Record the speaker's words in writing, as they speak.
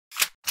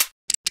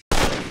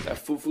That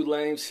foo-foo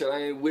lame shit,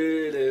 I ain't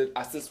with it.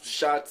 I sent some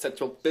shots at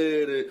your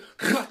fitted.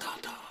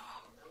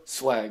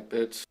 Swag,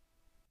 bitch.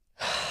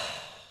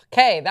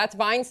 Okay, that's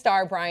Vine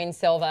star Bryan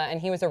Silva, and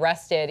he was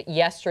arrested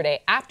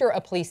yesterday after a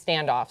police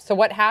standoff. So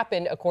what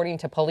happened, according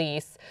to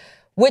police,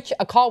 which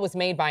a call was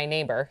made by a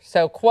neighbor.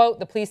 So, quote,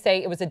 the police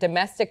say it was a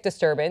domestic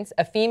disturbance.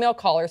 A female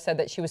caller said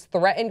that she was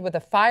threatened with a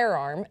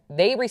firearm.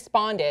 They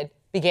responded,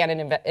 began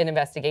an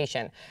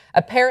investigation.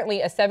 Apparently,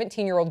 a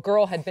 17-year-old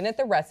girl had been at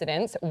the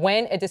residence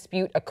when a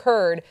dispute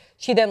occurred.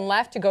 She then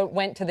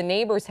went to the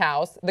neighbor's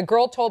house. The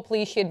girl told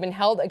police she had been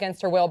held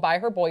against her will by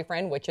her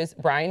boyfriend, which is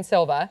Bryan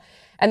Silva,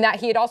 and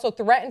that he had also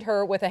threatened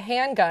her with a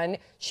handgun.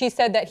 She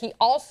said that he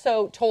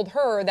also told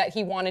her that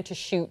he wanted to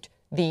shoot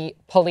the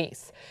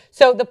police.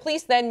 So the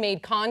police then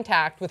made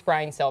contact with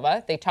Bryan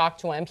Silva. They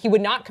talked to him. He would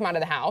not come out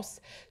of the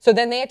house. So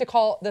then they had to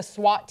call the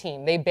SWAT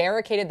team. They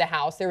barricaded the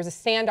house. There was a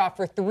standoff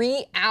for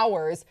 3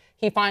 hours.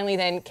 He finally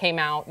then came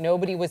out.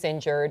 Nobody was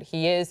injured.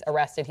 He is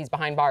arrested. He's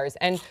behind bars.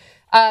 And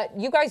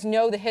you guys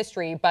know the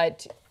history,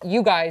 but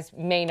you guys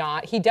may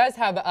not. He does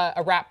have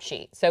a rap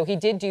sheet. So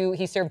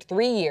he served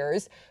 3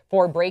 years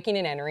for breaking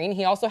and entering.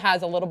 He also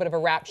has a little bit of a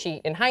rap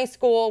sheet in high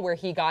school where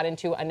he got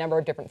into a number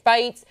of different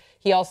fights.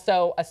 He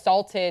also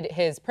assaulted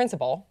his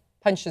principal,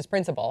 punched his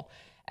principal.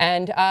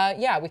 And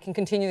yeah, we can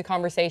continue the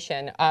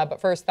conversation. But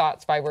first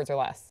thoughts, 5 words or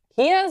less.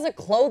 He has a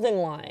clothing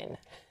line.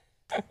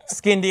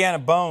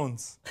 Skindiana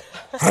Bones.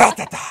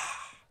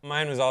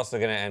 Mine was also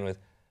going to end with,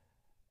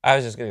 I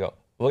was just going to go,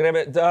 look at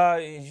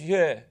it,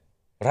 yeah,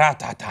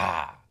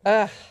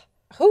 ratata.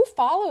 Who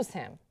follows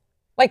him?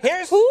 Like,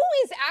 Here's- who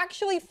is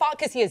actually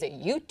because he has a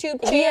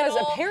YouTube channel. He has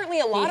apparently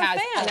a lot of He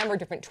has fans. a number of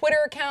different Twitter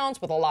accounts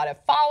with a lot of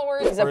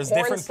followers. He's a There's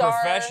porn different star.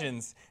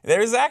 professions.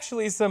 There's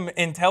actually some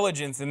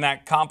intelligence in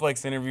that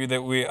complex interview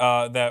that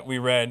we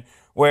read,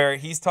 where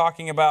he's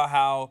talking about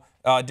how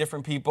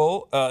different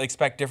people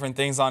expect different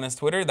things on his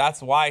Twitter.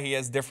 That's why he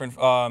has different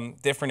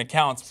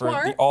accounts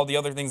for all the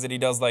other things that he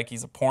does. Like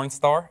he's a porn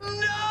star.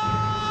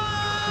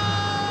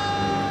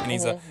 And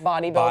he's a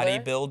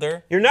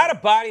bodybuilder. You're not a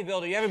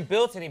bodybuilder. You haven't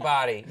built any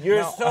body.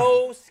 You're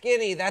so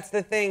skinny. That's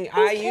the thing.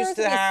 I used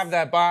to have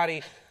that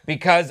body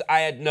because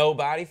I had no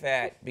body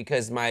fat.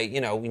 Because when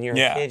you're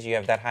a kid, you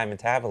have that high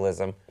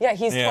metabolism. Yeah,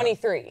 he's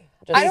 23.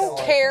 I don't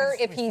care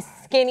if he's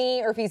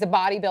skinny or if he's a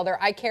bodybuilder.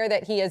 I care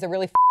that he is a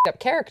really up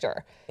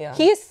character. Yeah.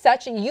 He is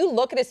you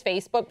look at his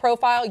Facebook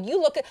profile, you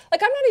look at, I'm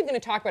not even going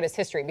to talk about his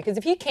history, because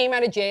if he came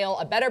out of jail,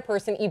 a better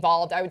person,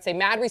 evolved, I would say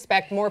mad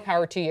respect, more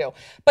power to you.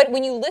 But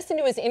when you listen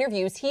to his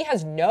interviews, he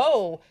has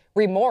no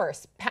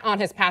remorse on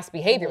his past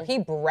behavior. He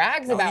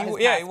brags about his past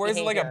behavior. He wears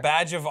it like a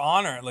badge of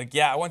honor. Like,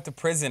 I went to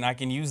prison. I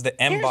can use the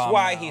N-bomb.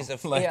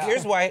 Here's why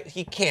here's why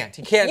he can't.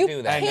 He can't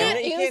do that. You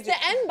can't use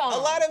the N-bomb. A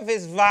lot of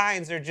his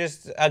vines are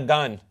just a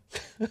gun.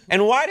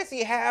 And why does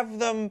he have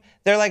them?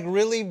 They're like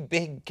really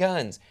big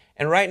guns.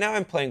 And right now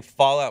I'm playing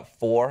Fallout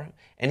 4,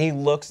 and he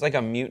looks like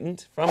a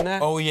mutant from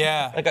that. Oh,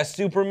 yeah. Like a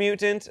super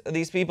mutant.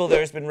 These people,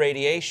 there's been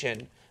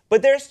radiation.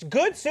 But there's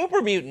good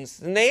super mutants,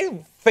 and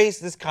they face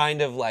this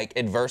kind of like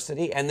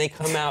adversity, and they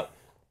come out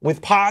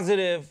with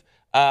positive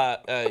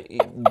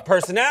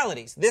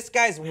personalities. This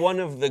guy's one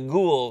of the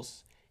ghouls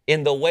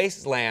in the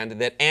wasteland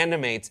that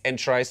animates and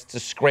tries to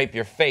scrape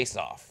your face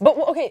off. But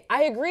okay,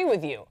 I agree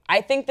with you. I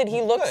think that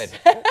he looks. Good.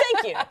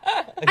 Thank you.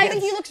 I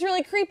think he looks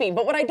really creepy.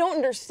 But what I don't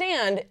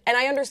understand, and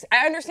I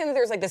understand that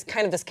there's like this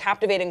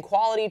captivating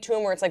quality to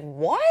him, where it's like,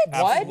 what?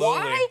 Absolutely.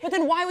 What? Why? But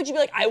then why would you be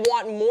like, I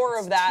want more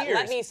of that? tears.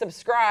 Let me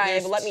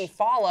subscribe. Let me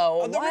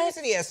follow. The What?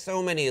 reason he has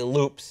so many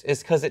loops is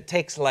because it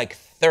takes like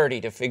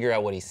 30 to figure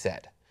out what he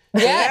said.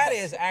 Yes. That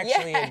is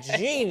actually a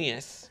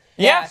genius.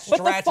 Yeah, But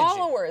the strategy.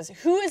 followers,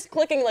 who is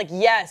clicking like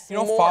yes? You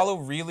don't more? follow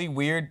really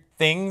weird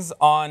things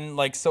on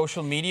like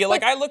social media.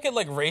 Like I look at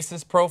like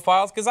racist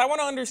profiles because I want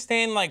to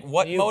understand like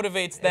what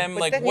motivates them.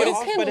 but Like then what you is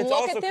also- but it's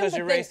also because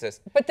you're racist.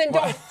 But then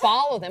don't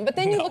follow them. But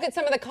then you look at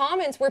some of the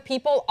comments where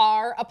people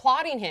are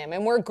applauding him,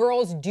 and where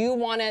girls do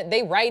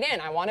they write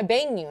in, I want to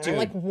bang you. And I'm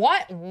like,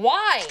 what?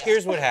 Why?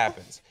 Here's what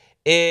happens: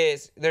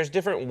 there's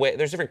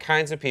different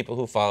kinds of people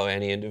who follow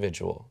any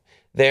individual.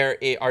 There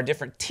are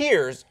different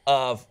tiers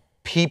of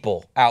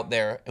people out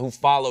there who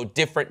follow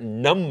different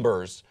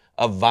numbers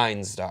of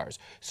Vine stars.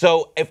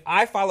 So if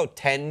I follow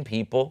 10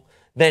 people,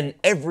 then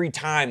every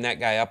time that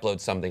guy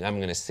uploads something, I'm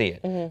going to see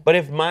it. But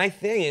if my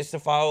thing is to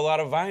follow a lot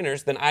of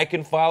Viners, then I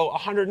can follow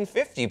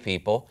 150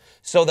 people.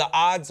 So the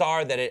odds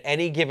are that at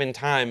any given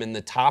time in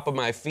the top of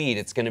my feed,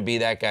 it's going to be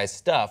that guy's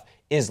stuff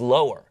is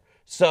lower.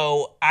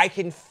 So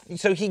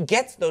he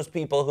gets those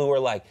people who are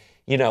like,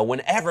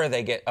 whenever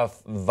they get a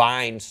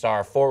Vine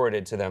star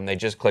forwarded to them, they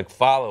just click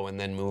follow and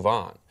then move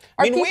on.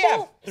 I mean, we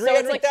have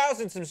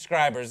 300,000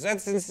 subscribers.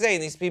 That's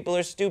insane. These people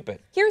are stupid.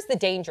 Here's the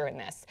danger in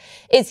this,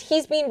 is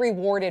he's being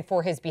rewarded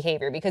for his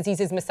behavior because he's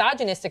as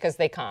misogynistic as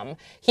they come.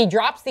 He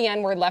drops the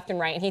N-word left and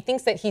right, and he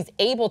thinks that he's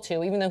able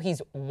to, even though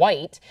he's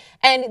white.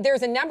 And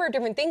there's a number of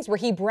different things where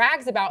he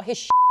brags about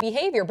his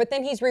behavior, but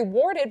then he's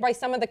rewarded by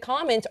some of the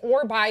comments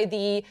or by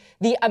the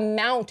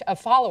amount of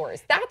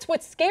followers. That's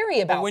what's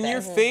scary about when this.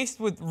 you're faced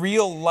with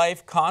real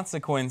life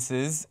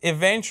consequences,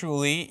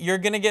 eventually you're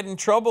going to get in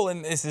trouble.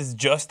 And this has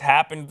just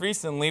happened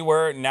recently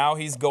where now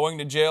he's going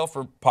to jail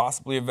for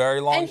possibly a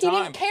very long time. And he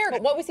didn't care.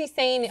 What was he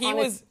saying?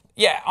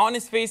 On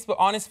his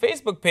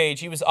Facebook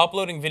page, he was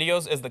uploading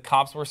videos as the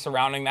cops were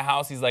surrounding the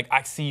house. He's like,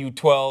 I see you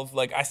 12,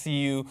 like I see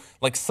you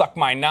like suck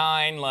my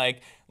 9,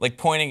 like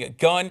pointing a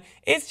gun.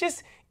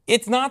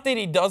 It's not that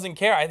he doesn't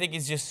care. I think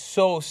he's just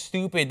so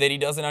stupid that he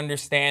doesn't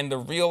understand the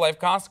real life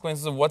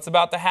consequences of what's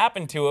about to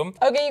happen to him.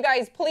 Okay, you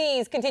guys,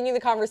 please continue the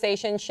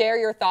conversation. Share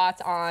your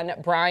thoughts on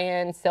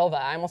Bryan Silva.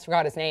 I almost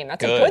forgot his name.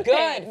 That's a good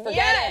thing.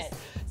 Forget it.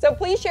 So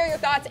please share your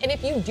thoughts. And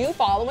if you do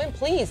follow him,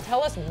 please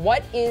tell us,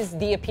 what is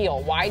the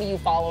appeal? Why do you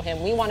follow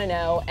him? We want to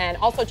know. And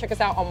also check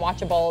us out on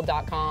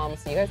watchable.com.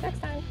 See you guys next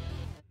time.